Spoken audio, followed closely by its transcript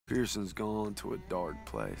Pearson's gone to a dark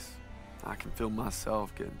place. I can feel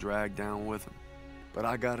myself getting dragged down with him. But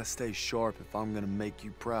I gotta stay sharp if I'm gonna make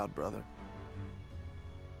you proud, brother.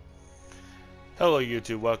 Hello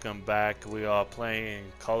YouTube, welcome back. We are playing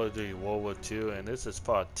Call of Duty World War II, and this is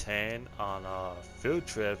part 10 on a field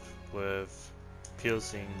trip with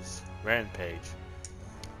Pearson's Rampage.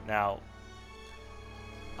 Now,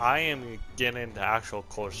 I am getting the actual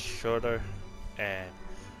course shorter, and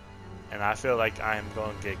I feel like I am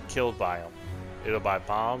going to get killed by him. Either by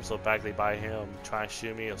bombs or backly by him trying to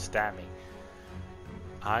shoot me or stab me.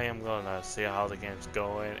 I am going to see how the game's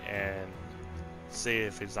going and see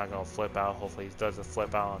if he's not going to flip out. Hopefully he doesn't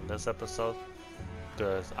flip out on this episode,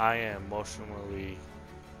 because I am emotionally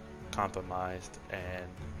compromised and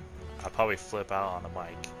I'll probably flip out on the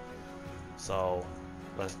mic. So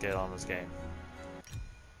let's get on this game.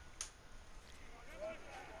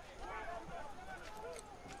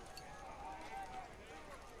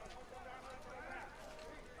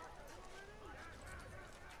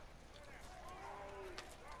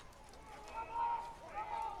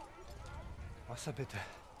 Wasser bitte.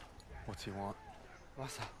 What's he want?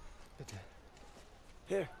 Wasser bitte.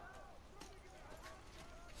 Here.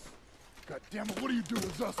 God damn it, what are you doing,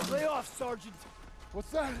 Zussman? Lay off, Sergeant. What's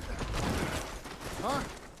that? Huh?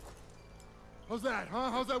 How's that, huh?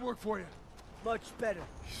 How's that work for you? Much better.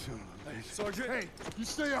 You son of a bitch. Sergeant. Hey, you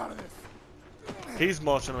stay out of this. He's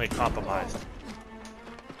emotionally compromised.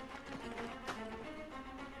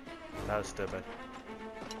 That was stupid.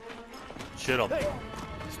 Shoot him. Hey,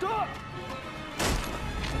 stop!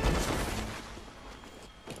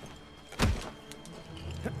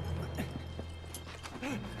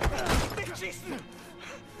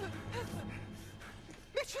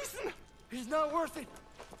 Mitchison! He's not worth it!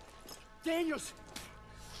 Daniels!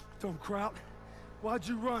 Don't crowd. Why'd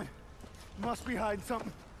you run? Must be hiding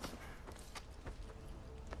something.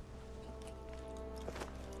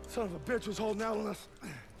 Son of a bitch was holding out on us.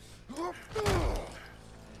 Give me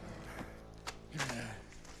that.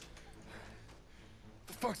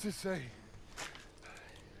 The fuck's this say?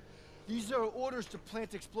 These are orders to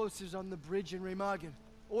plant explosives on the bridge in Remagen.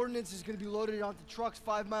 Ordnance is going to be loaded onto trucks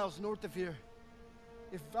 5 miles north of here.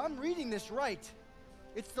 If I'm reading this right,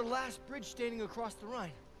 it's the last bridge standing across the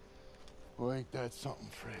Rhine. Well, ain't that something,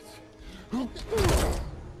 Fritz?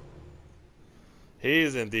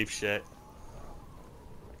 He's in deep shit.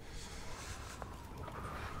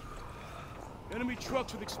 Enemy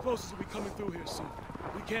trucks with explosives will be coming through here soon.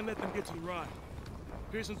 We can't let them get to the Rhine.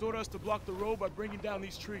 Pearson's ordered us to block the road by bringing down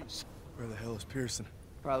these trees. Where the hell is Pearson?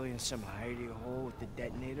 Probably in some hidey hole with the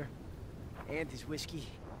detonator. And his whiskey.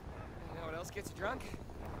 You know what else gets you drunk?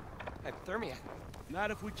 Hypothermia.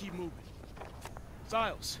 Not if we keep moving.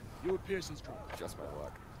 Siles, you're with Pearson's truck. Just my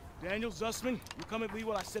luck. Daniel, Zussman, you come at me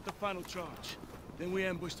while I set the final charge. Then we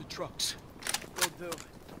ambush the trucks. Will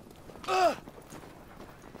do.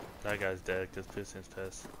 That guy's dead because Pearson's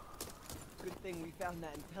pissed. Good thing we found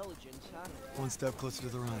that intelligence, huh? One step closer to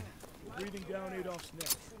the Rhine. We're breathing down Adolf's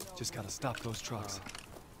neck. Just gotta stop those trucks.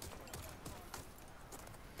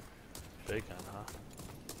 Big gun, huh?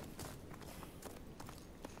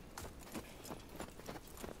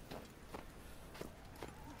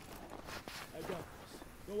 I got this.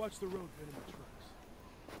 Go watch the road for enemy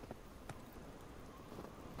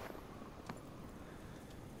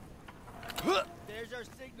trucks. There's our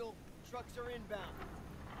signal. Trucks are inbound.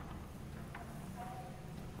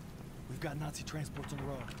 We've got Nazi transports on the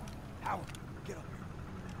road. Howard, get up here.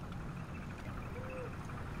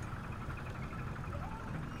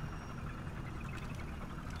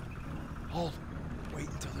 Hold. Wait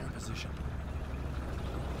until they're in position.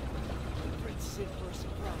 Great Sid for a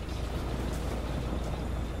surprise.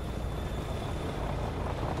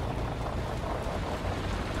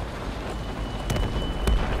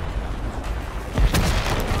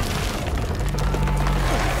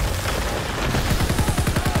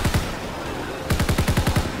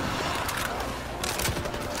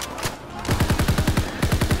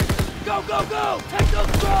 Go, go, go! Take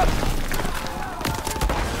those trucks!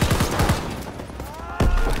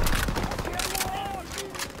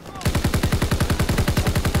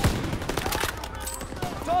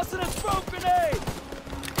 Tossing a smoke grenade!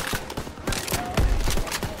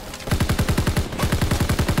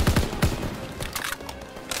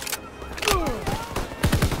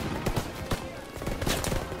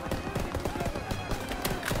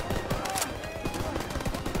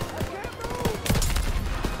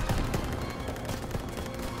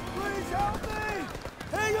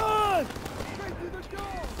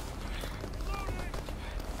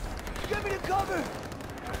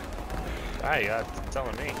 Ah, you got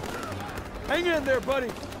telling me. Hang in there,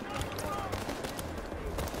 buddy.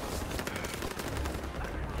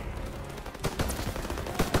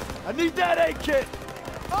 I need that aid kit!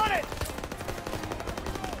 On it!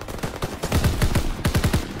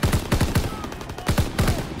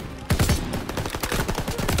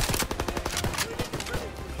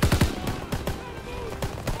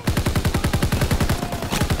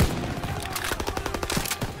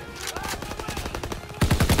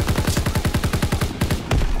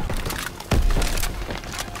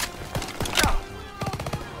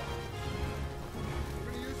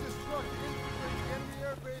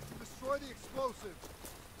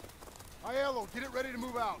 Get it ready to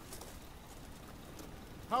move out.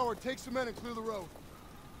 Howard, take some men and clear the road.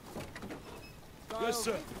 Yes,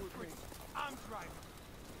 sir. I'm driving.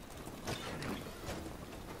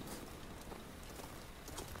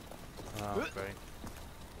 Oh, great.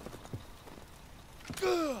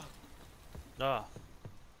 Ah.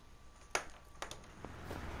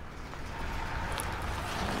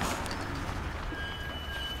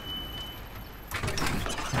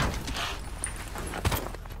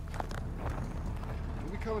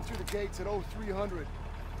 Coming through the gates at 0300.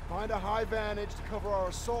 Find a high vantage to cover our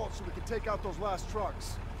assault so we can take out those last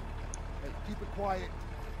trucks. Hey, keep it quiet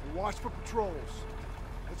and watch for patrols.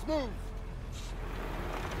 Let's move!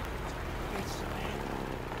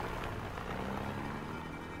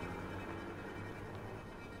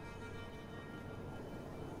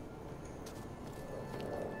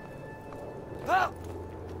 Help!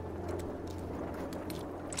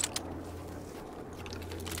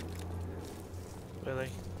 Really?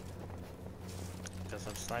 Guess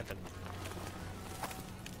I'm sniping.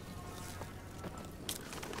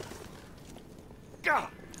 God!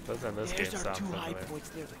 Doesn't this game There's our sound two high familiar?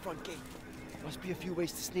 points near the front gate. Must be a few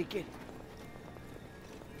ways to sneak in.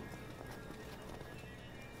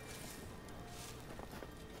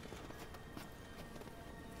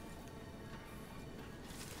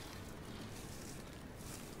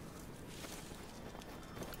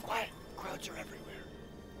 Quiet! Crowds are everywhere.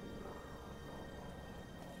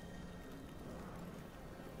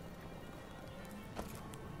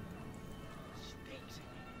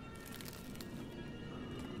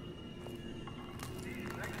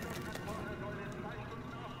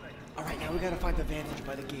 Alright, now we gotta find the vantage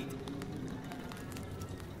by the gate.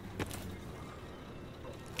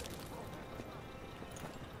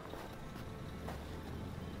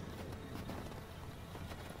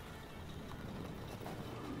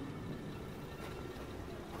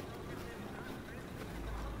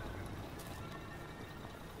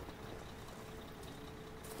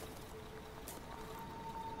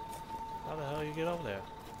 How the hell you get over there?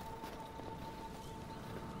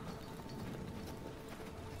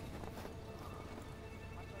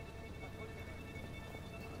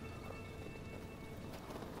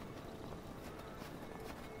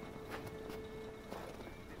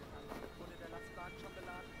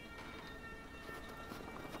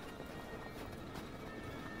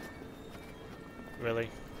 Really?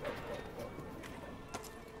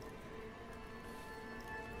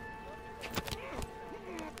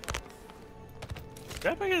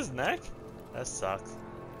 Grabbing his neck? That sucks.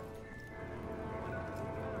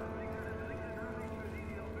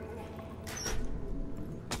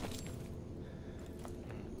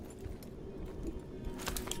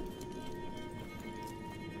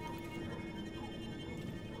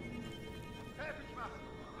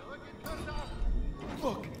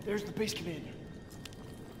 Look, there's the base commander.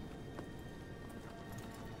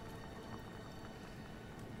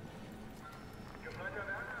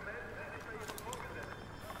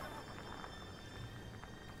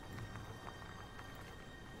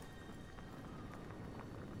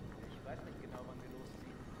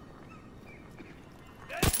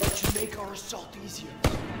 That should make our assault easier.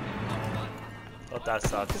 Oh, that To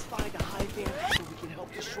sucks. find a high vantage so we can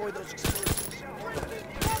help destroy those explosives.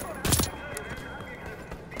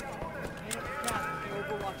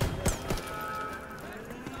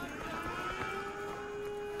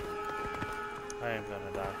 I am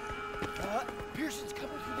gonna die. Pearson's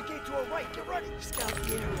coming through the gate to our right. Get ready. Scout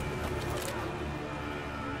the area.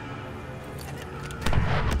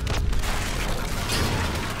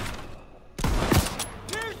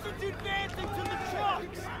 Pearson's advancing to the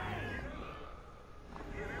trucks.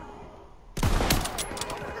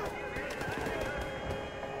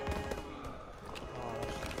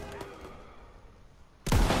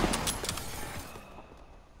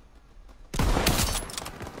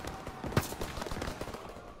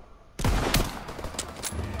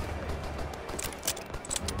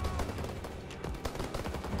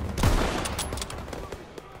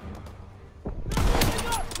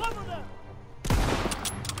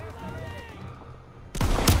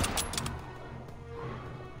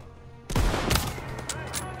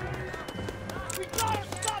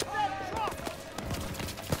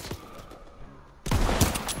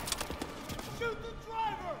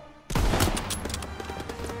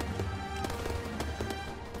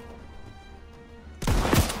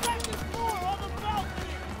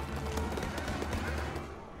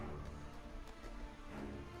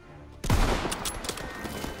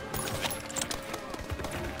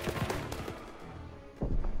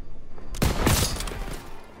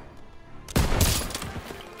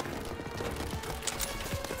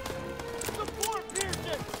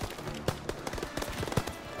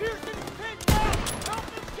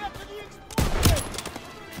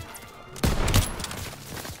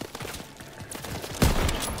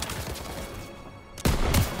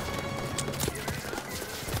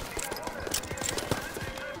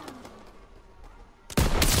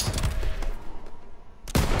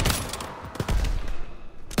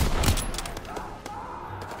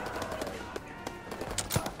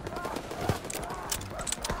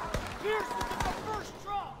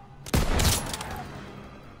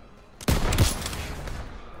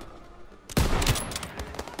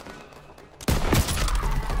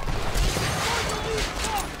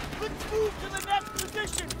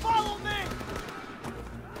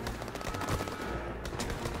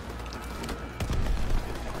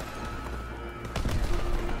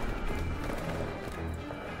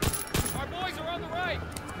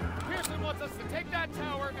 wants us to take that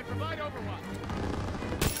tower and provide overwatch.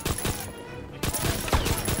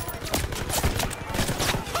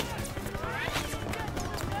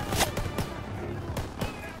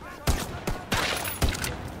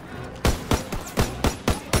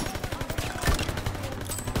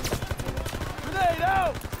 Grenade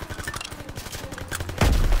out!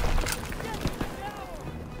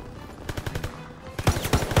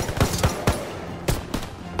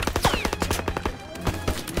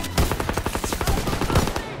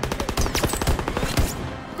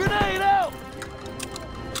 Grenade out!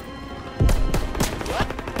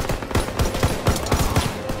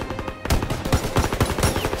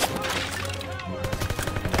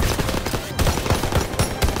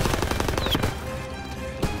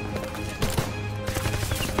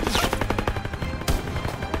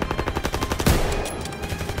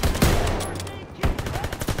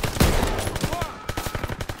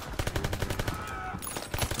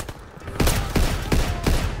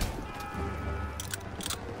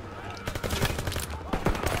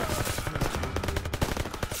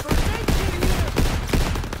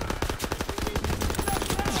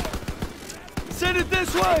 Send it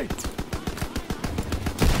this way!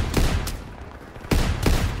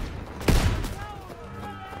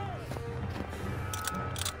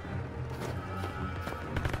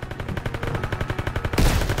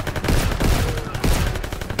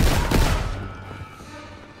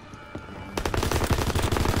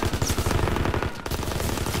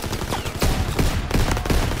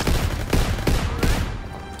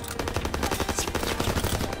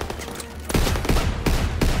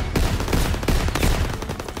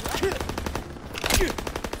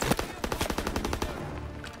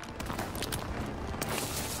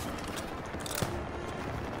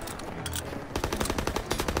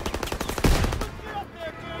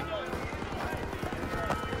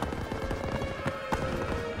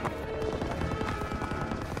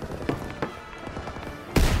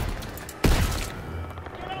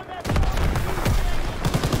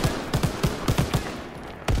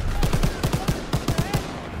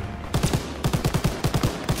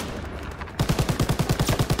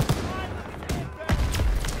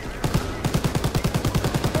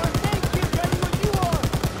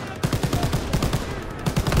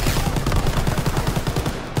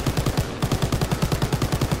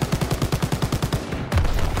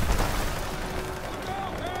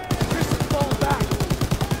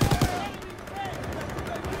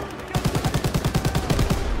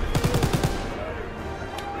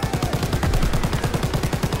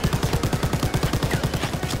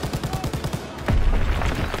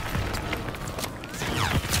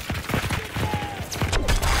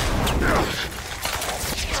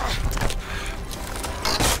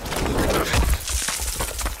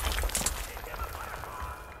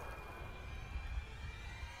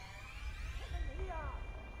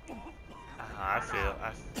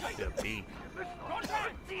 I feel beat.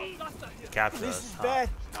 Capture This us, is huh? bad.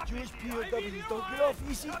 Jewish POWs don't get off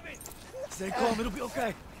easy. Stay calm, it'll be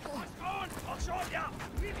okay.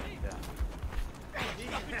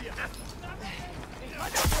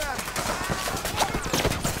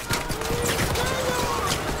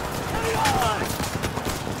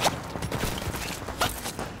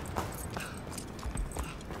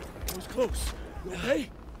 That was close. You okay?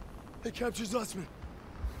 They captured Zussman.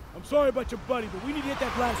 I'm sorry about your buddy, but we need to hit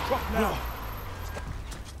that last truck now.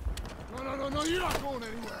 No, you're not going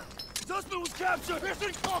anywhere. Zussman was captured!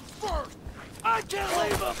 Listen, comes first! I can't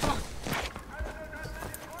leave him!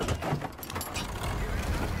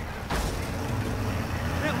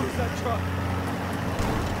 Can't lose that truck.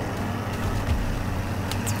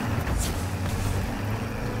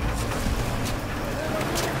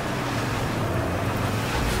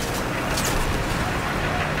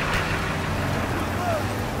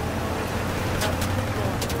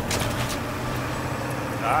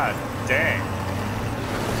 God dang.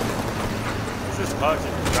 Is this car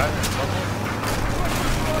just driving somewhere?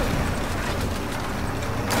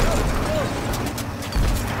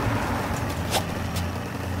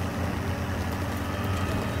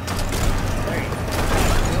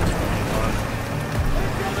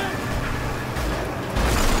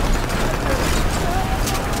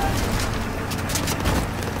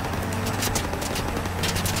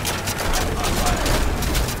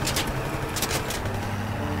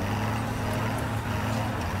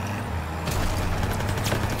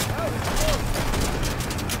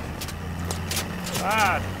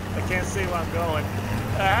 Ah, I can't see where I'm going.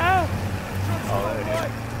 Ah! Oh, there it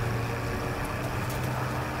is.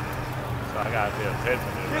 So I gotta do a pit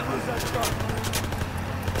maneuver. Can't lose that truck.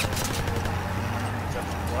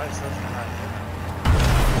 Why is this not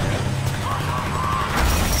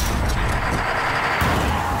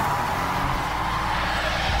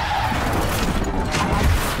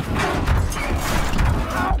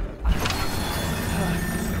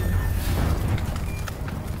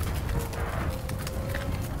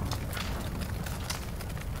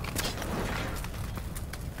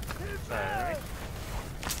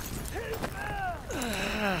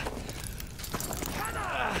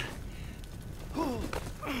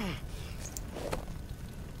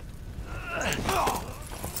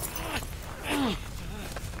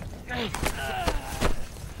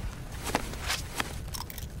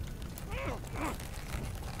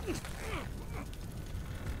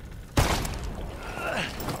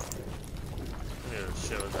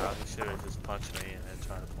He should have just punched me and then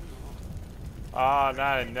tried to pull me. Oh,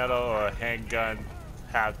 not a nettle or a handgun,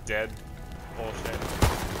 half dead bullshit.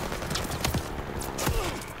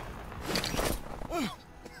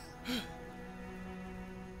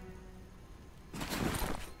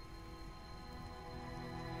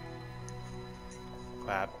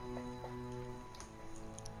 Crap.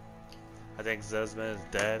 I think Zesman is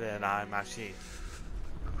dead and I'm actually...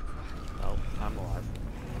 Oh, I'm alive.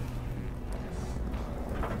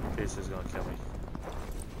 This is gonna kill me.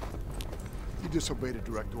 You disobeyed a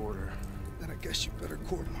direct order. Then I guess you better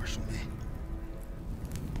court-martial me.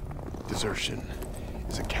 Desertion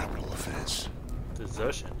is a capital offense.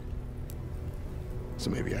 Desertion? So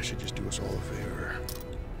maybe I should just do us all a favor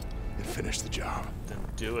and finish the job. Then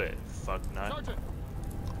do it, fuck nut. Sergeant.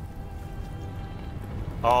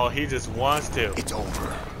 Oh, he just wants to. It's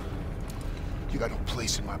over. You got no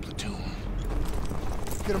place in my platoon.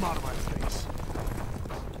 Get him out of my face.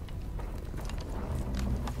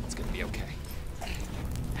 It's gonna be okay.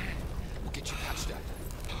 We'll get you patched up.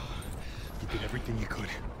 You did everything you could.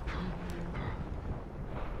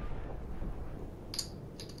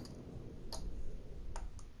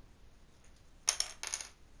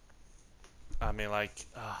 I mean, like,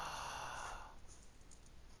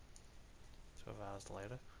 12 hours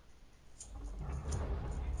later.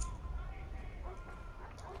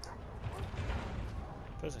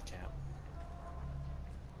 Prison camp.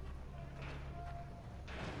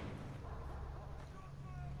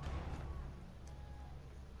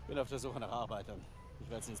 Bin auf der Suche nach Arbeitern. Ich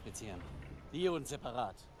werde sie inspizieren. Die und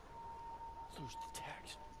separat. Lose the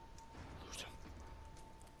tags. Lose them.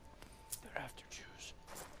 They're after Jews.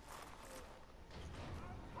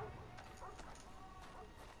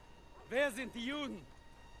 Wer sind die Juden?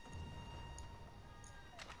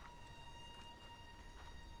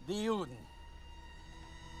 Die Juden.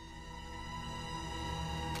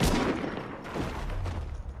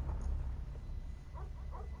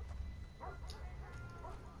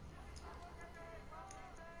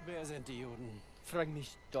 Wer sind die Juden? Frag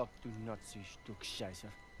mich doch, du Nazi-Stück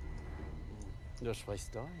Scheiße. Du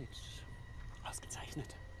sprichst Deutsch.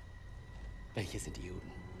 Ausgezeichnet. Welche sind die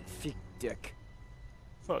Juden? Fick Dick.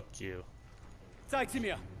 Fuck you. Zeig sie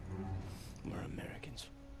mir! We're Americans.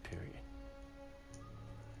 Period.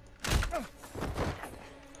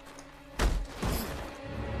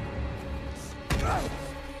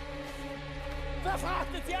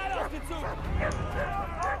 Verfrachtet sie alle auf den Zug!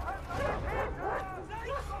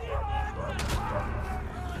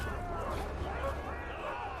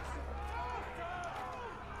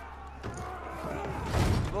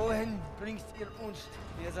 Wohin bringst ihr uns?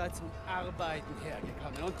 Ihr seid zum Arbeiten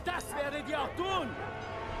hergekommen und das werdet ihr auch tun!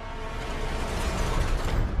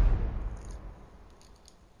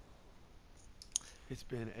 It's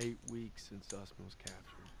been 8 weeks since Usman was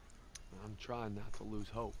captured. I'm trying not to lose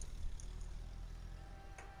hope.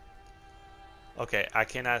 Okay, I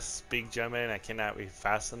cannot speak German, I cannot read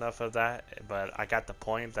fast enough of that, but I got the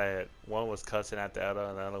point that one was cussing at the other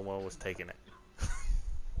and the other one was taking it.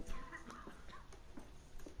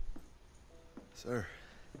 Sir,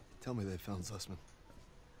 tell me they found Zussman.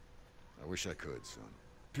 I wish I could, son.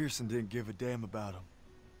 Pearson didn't give a damn about him.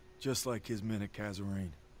 Just like his men at Kasserine.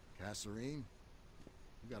 Kasserine?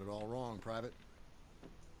 You got it all wrong, Private.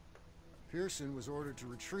 Pearson was ordered to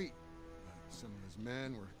retreat. Some of his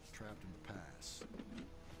men were trapped in the pass.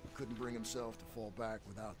 He couldn't bring himself to fall back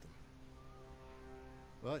without them.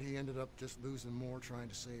 But he ended up just losing more trying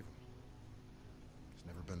to save them. It's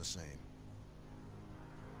never been the same.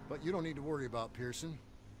 But you don't need to worry about Pearson.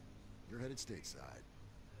 You're headed stateside.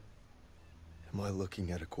 Am I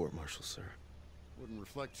looking at a court-martial, sir? Wouldn't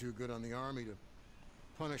reflect too good on the Army to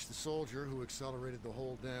punish the soldier who accelerated the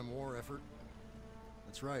whole damn war effort.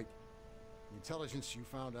 That's right. The intelligence you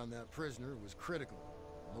found on that prisoner was critical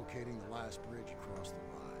in locating the last bridge across the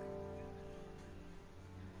Rhine.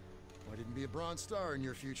 Why didn't be a Bronze Star in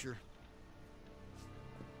your future?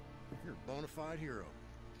 You're a bona fide hero.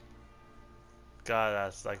 God,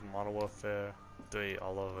 that's like Modern Warfare 3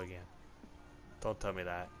 all over again. Don't tell me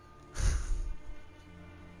that.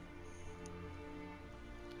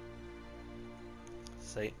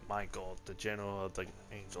 Saint Michael, the general of the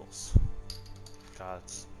angels.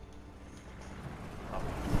 Gods. Oh.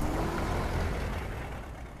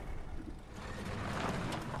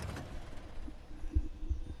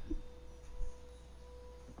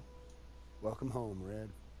 Welcome home, Red.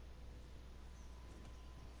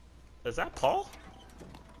 Is that Paul?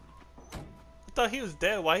 I thought he was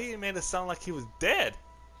dead. Why he made it sound like he was dead?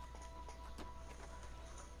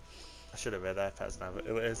 I should have read that fast enough.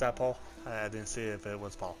 Is that Paul? I didn't see if it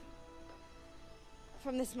was Paul.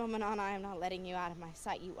 From this moment on, I am not letting you out of my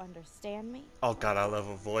sight. You understand me? Oh god, I love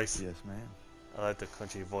her voice. Yes, ma'am. I like the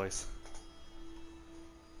country voice.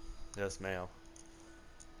 Yes, ma'am.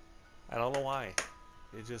 I don't know why.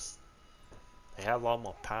 They have a lot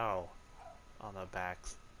more power on their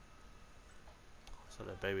backs. So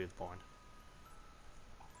the baby is born.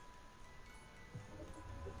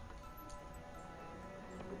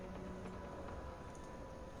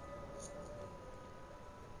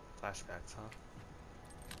 Flashbacks, huh?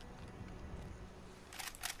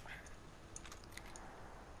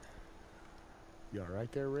 You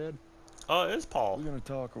alright there, Red? Oh, it is Paul. We're gonna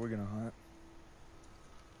talk or we're gonna hunt.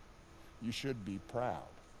 You should be proud.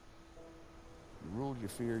 You ruled your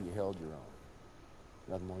fear, you held your own.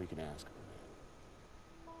 Nothing more you can ask of a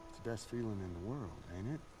man. It's the best feeling in the world,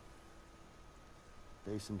 ain't it?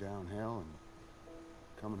 Facing down hell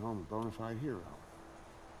and coming home a bona fide hero.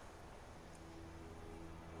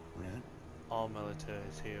 Red? All military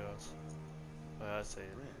heroes. What did I say?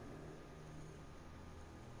 Red.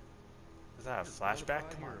 Is that a flashback?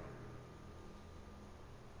 Come on.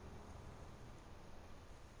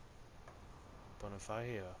 Bonafide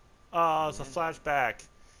hero. Oh, it's a flashback.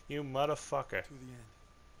 You motherfucker. To the end.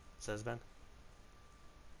 Says Ben.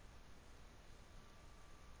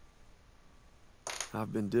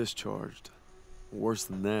 I've been discharged. Worse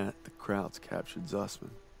than that, the crowd's captured Zussman.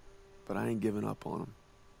 But I ain't giving up on him,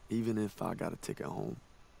 even if I got a ticket home.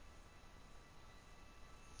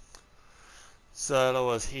 So in other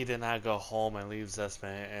words, he did not go home and leave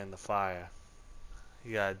Zussman in the fire.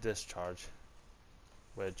 He got discharged,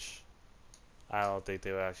 which I don't think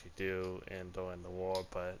they would actually do during the war,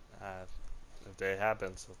 but if it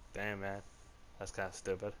happens, so damn man, that's kind of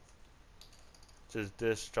stupid. Just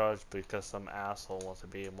discharged because some asshole wants to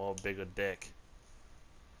be a more bigger dick.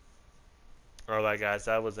 Alright guys,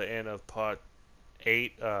 that was the end of part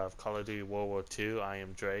 8 of Call of Duty World War II. I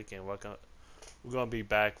am Drake, and we're gonna be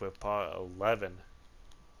back with part 11,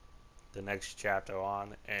 the next chapter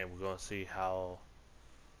on, and we're gonna see how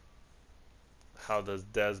does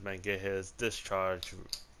Desmond get his discharge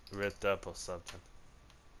ripped up or something.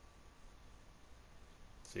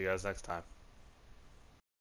 See you guys next time.